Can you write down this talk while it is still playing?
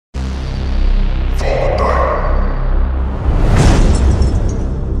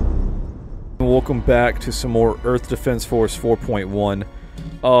welcome back to some more Earth Defense Force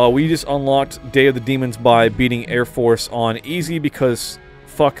 4.1. We just unlocked Day of the Demons by beating Air Force on easy because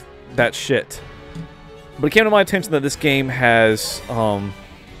fuck that shit. But it came to my attention that this game has,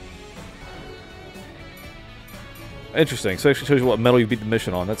 interesting, so it actually shows you what metal you beat the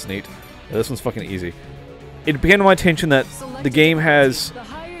mission on. That's neat. Yeah, this one's fucking easy. It came to my attention that the game has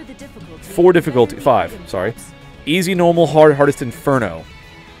five, sorry. Easy, normal, hard, hardest, inferno.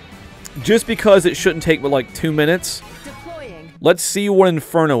 Just because it shouldn't take but like 2 minutes, let's see what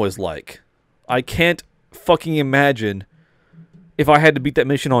inferno is like. I can't fucking imagine if I had to beat that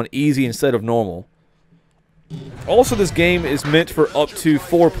mission on easy instead of normal. Also, this game is meant for up to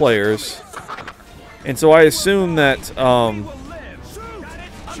 4 players, and so I assume that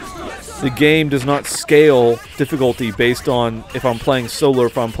the game does not scale difficulty based on if I'm playing solo or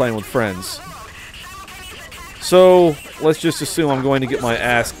if I'm playing with friends. So, let's just assume I'm going to get my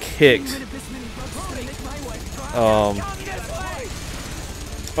ass kicked. Oh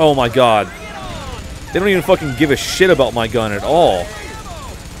my god. They don't even fucking give a shit about my gun at all.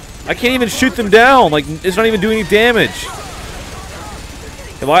 I can't even shoot them down. Like, it's not even doing any damage.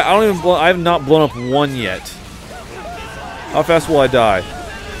 I have not blown up one yet. How fast will I die?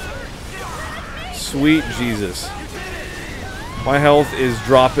 Sweet Jesus. My health is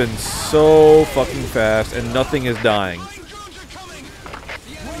dropping so fucking fast, and nothing is dying.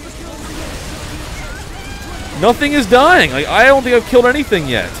 Nothing is dying! Like, I don't think I've killed anything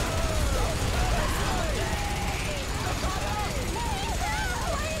yet.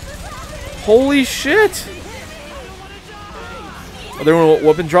 Holy shit! Are there any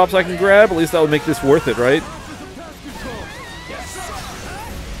weapon drops I can grab? At least that would make this worth it, right?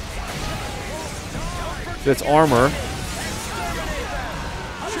 That's armor.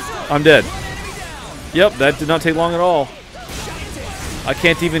 I'm dead. Yep, that did not take long at all. I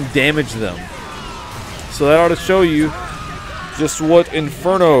can't even damage them. So that ought to show you just what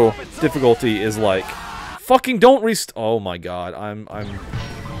Inferno difficulty is like. Fucking don't oh my god, I'm oh,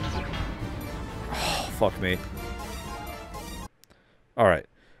 fuck me. Alright.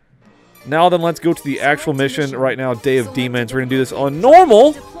 Now then, let's go to the actual mission. Right now, Day of Demons. We're gonna do this on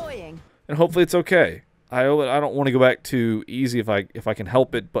normal, and hopefully it's okay. I don't want to go back to easy if I can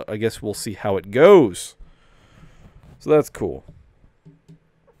help it, but I guess we'll see how it goes. So that's cool.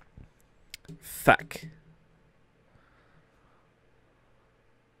 Fuck.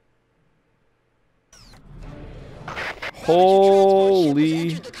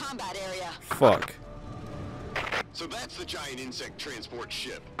 Holy fuck. So that's the giant insect transport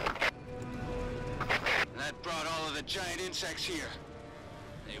ship. That brought all of the giant insects here.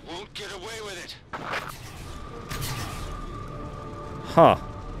 They won't get away with it. Huh.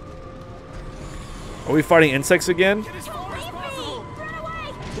 Are we fighting insects again?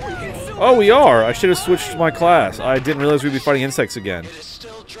 Oh, we are! I should have switched my class. I didn't realize we'd be fighting insects again. It is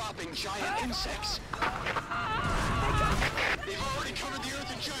still dropping giant insects. They've already covered the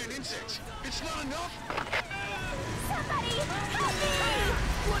earth in giant insects. It's not enough.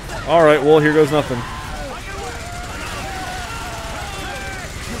 Alright, well, here goes nothing.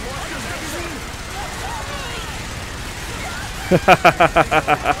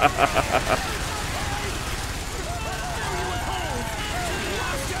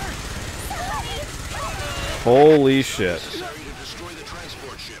 Holy shit. Necessary to destroy the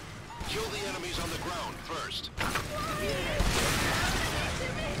transport ship. Kill the enemies on the ground first.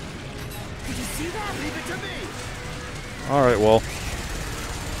 Did you see that? Leave it to me. Alright, well.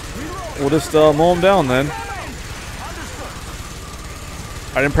 We'll just mow them down then.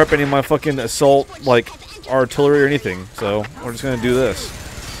 I didn't prep any of my fucking assault, like, artillery or anything, so we're just gonna do this.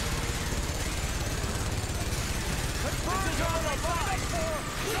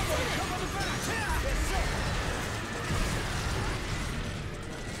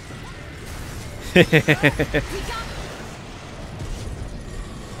 Wing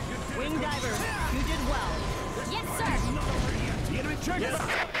diver, you did well. Yes, sir.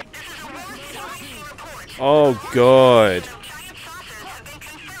 Oh, good.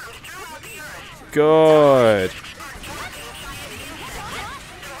 Good.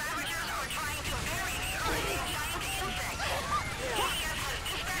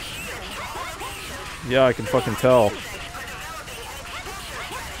 Yeah, I can fucking tell.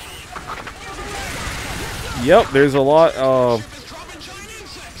 Yep, there's a lot of...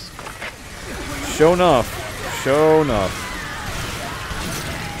 Show enough. Show enough.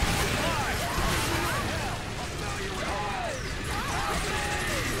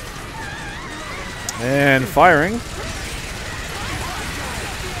 And firing.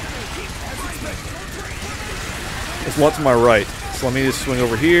 There's lots to my right. So let me just swing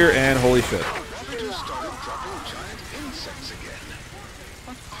over here and holy shit.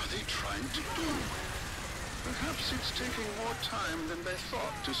 than they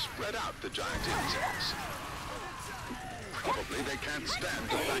thought to spread out the giant insects. Probably they can't stand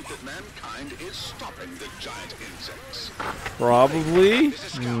the fact that mankind is stopping the giant insects. Probably.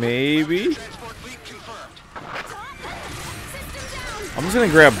 Maybe. Transport fleet confirmed. I'm just gonna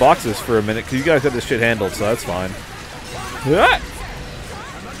grab boxes for a minute because you guys got this shit handled, so that's fine. Ah!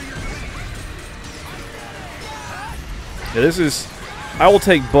 Yeah, this is... I will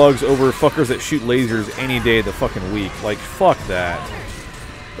take bugs over fuckers that shoot lasers any day of the fucking week. Like, fuck that.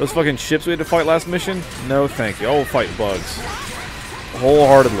 Those fucking ships we had to fight last mission? No, thank you. I will fight bugs.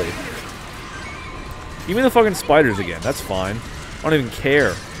 Wholeheartedly. Give me the fucking spiders again. That's fine. I don't even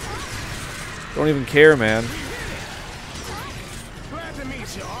care. Don't even care, man. Glad to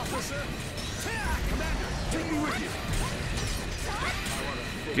meet you, officer. Commander, take me with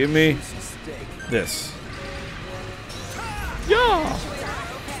you. Give me this. Yeah!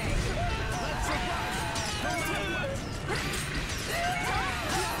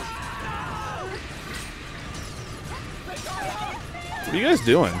 What are you guys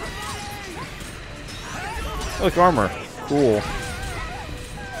doing? I like armor. Cool.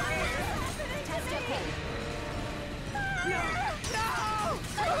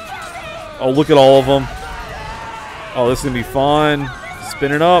 Oh, look at all of them. Oh, this is gonna be fun.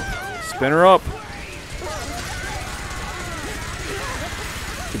 Spin it up. Spin her up.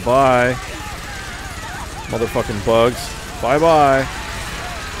 Goodbye. Motherfucking bugs. Bye-bye.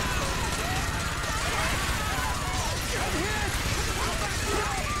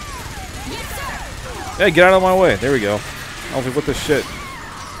 Hey, get out of my way. There we go. I was like, what the shit?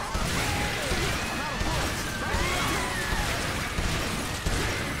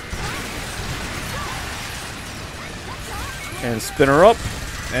 And spin her up.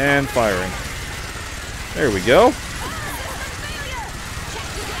 And firing. There we go.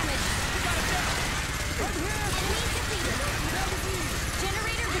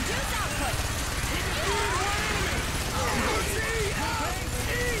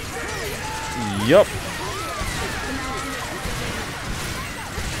 Yup.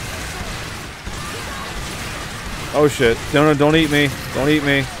 Oh shit. No, don't eat me. Don't eat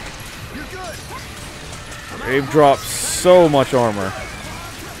me. They've dropped so much armor.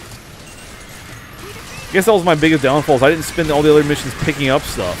 I guess that was my biggest downfall. Is I didn't spend all the other missions picking up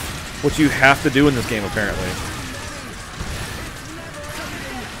stuff. Which you have to do in this game, apparently.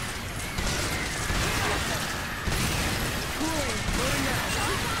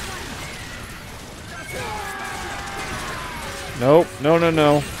 Nope.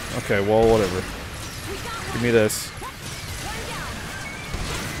 No. Okay, well, whatever. Give me this.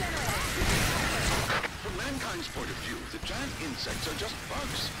 From mankind's point of view, the giant insects are just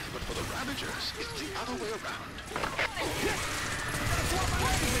bugs. But for the Ravagers, it's the other way around.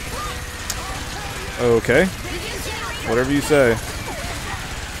 Okay. Whatever you say.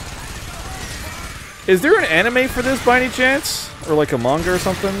 Is there an anime for this by any chance? Or like a manga or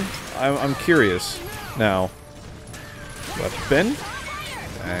something? I'm curious now. Weapon.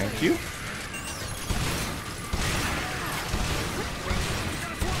 Thank you.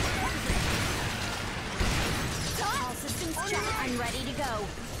 All systems check. I'm ready to go.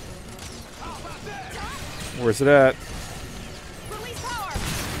 Where's it at? Release power.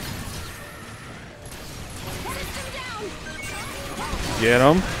 System down. Get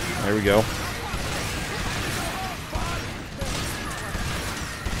him. There we go.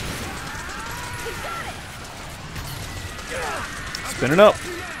 Spin it up.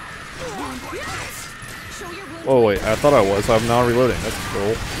 Oh wait, I thought I was. I'm now reloading. That's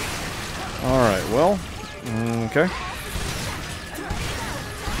cool. Alright, well. Okay.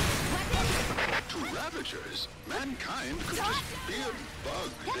 To Ravagers, mankind could just be a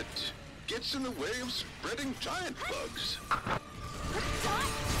bug that gets in the way of spreading giant bugs.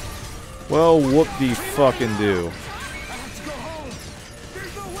 Well, whoop the fucking do. I have to go home.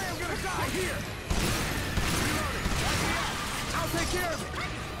 There's no way I'm gonna die here. I'll take care of it.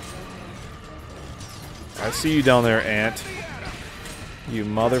 I see you down there, Ant. You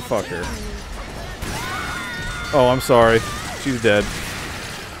motherfucker. Oh, I'm sorry. She's dead.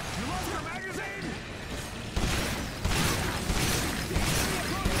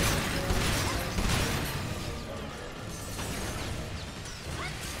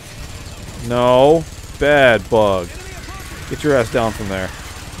 No. Bad bug. Get your ass down from there.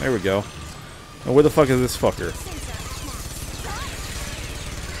 There we go. Now where the fuck is this fucker?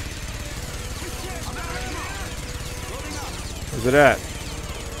 Where's it at?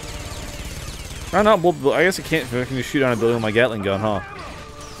 I don't know. I guess I can't. I can just shoot on a building with my Gatling gun, huh?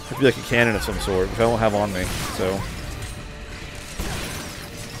 It'd be like a cannon of some sort, which I don't have on me. So,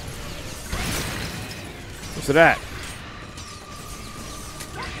 where's it at?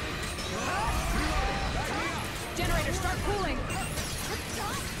 Start cooling.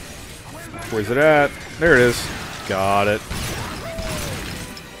 Where's it at? There it is. Got it.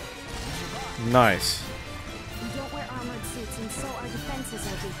 Nice. We don't wear armored suits, and so our defenses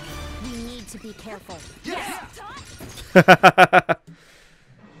are weak. We need to be careful.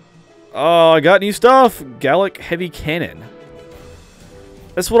 Oh, I got new stuff. Gallic Heavy Cannon.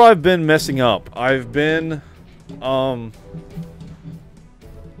 That's what I've been messing up. I've been, I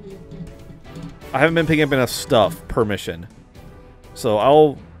haven't been picking up enough stuff per mission. So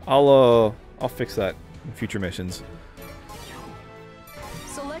I'll fix that in future missions.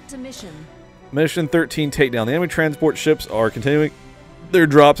 Select a mission. Mission 13, take down the enemy transport ships are continuing their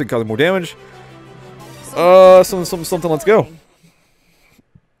drops and causing more damage. Something, let's go.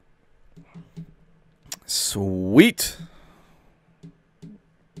 Sweet.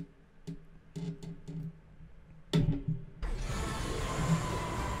 The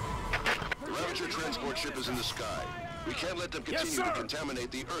Ravager transport ship is in the sky. We can't let them continue to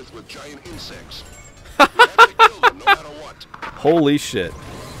contaminate the Earth with giant insects. We have to kill them no matter what. Holy shit.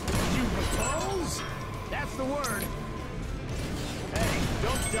 You propose? That's the word. Hey,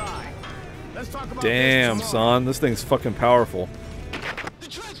 don't die. Let's talk about Damn, this son. This thing's fucking powerful. The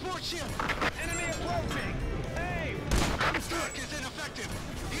transport ship! Enemy approaching. Hey, The struck is ineffective.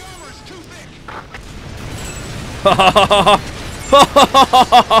 The armor's too thick.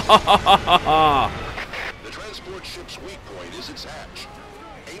 The transport ship's weak point is its hatch.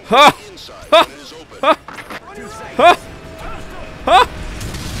 Aim Ha! for the inside when it is open.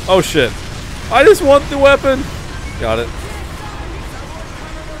 Oh shit. I just want the weapon. Got it.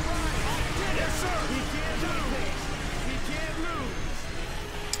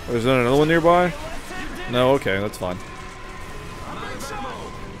 Oh, is there another one nearby? No, okay, that's fine.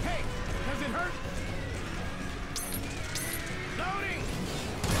 hey, does it hurt? Loading.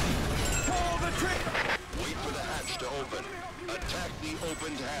 Pull the trigger. Wait for the hatch to open. Attack the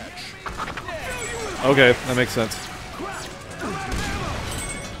opened hatch. Okay, that makes sense.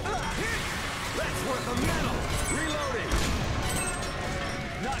 That's worth a medal. Reloading.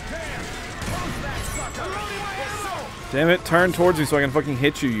 Not bad. Close that sucker. Reloading my ammo. Damn it, turn towards me so I can fucking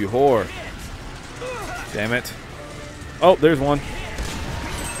hit you, you whore. Damn it. Oh, there's one.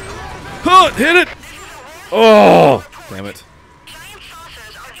 Huh, hit it! Oh, damn it.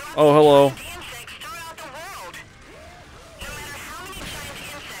 Oh, hello.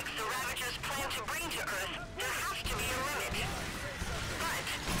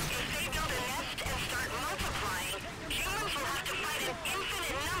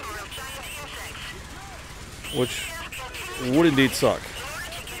 Which would indeed suck.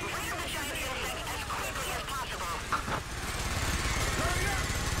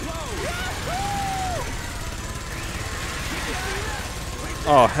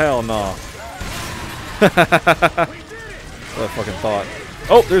 Oh, hell no. That fucking thought.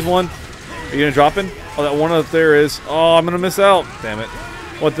 Oh, there's one. Are you gonna drop in? Oh, that one up there is. Oh, I'm gonna miss out. Damn it.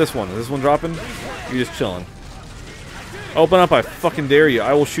 What, this one? Is this one dropping? You're just chilling. Open up, I fucking dare you.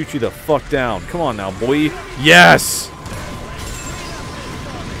 I will shoot you the fuck down. Come on now, boy. Yes!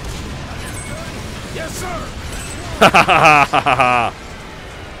 Yes, sir.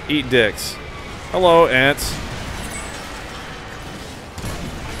 Eat dicks. Hello, ants.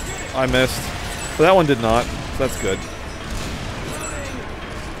 I missed. But that one did not. So that's good.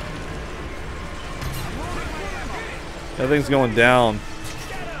 That thing's going down.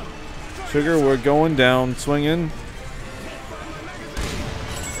 Sugar, we're going down. Swinging.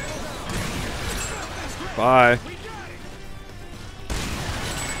 Bye.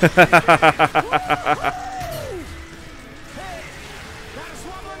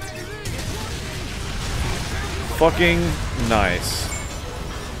 Fucking nice.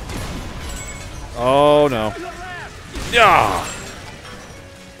 Oh no. Yeah.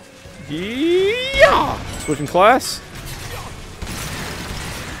 Yeah. Switching class.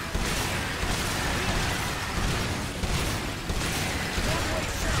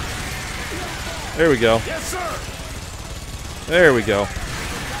 There we go. Yes, sir. There we go.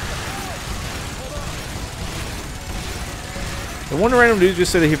 The one random dude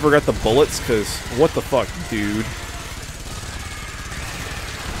just said that he forgot the bullets, because what the fuck, dude?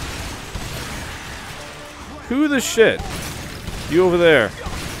 Who the shit? You over there.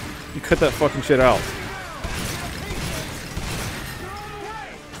 You cut that fucking shit out.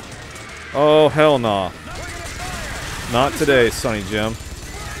 Oh, hell nah. Not today, Sonny Jim.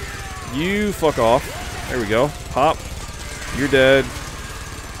 You fuck off. There we go. Pop. You're dead.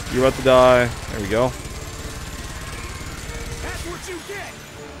 You're about to die. There we go. That's what you get.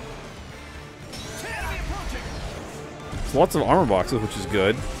 Enemy approaching. There's lots of armor boxes, which is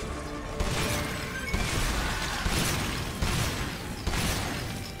good.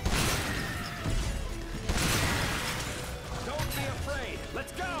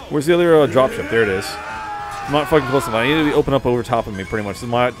 Where's the other dropship? There it is. I'm not fucking close enough. I need to open up over top of me, pretty much.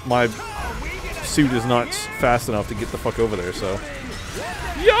 My suit is not fast enough to get the fuck over there, so.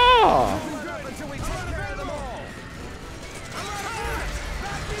 Yeah!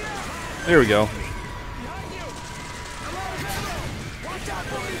 There we go.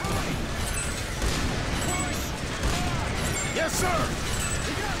 Yes, sir.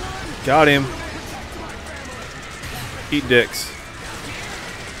 Got him. Eat dicks.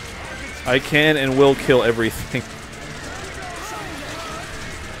 I can and will kill everything.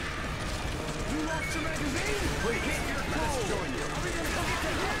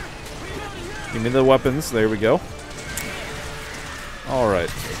 Give me the weapons. There we go. Alright.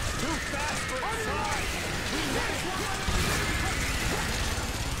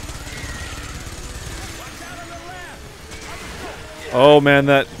 Oh man,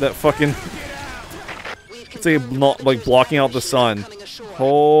 that fucking... It's like blocking out the sun.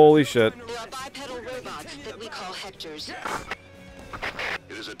 Holy shit. They are bipedal robots that we call Hectors.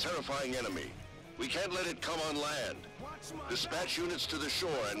 It is a terrifying enemy. We can't let it come on land. Dispatch units to the shore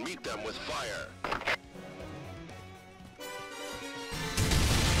and meet them with fire.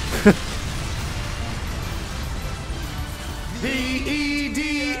 The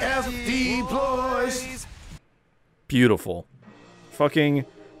EDF deploys. Beautiful. Fucking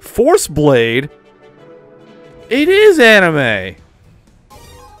Force Blade? It is anime!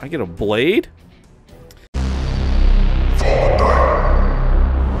 I get a blade?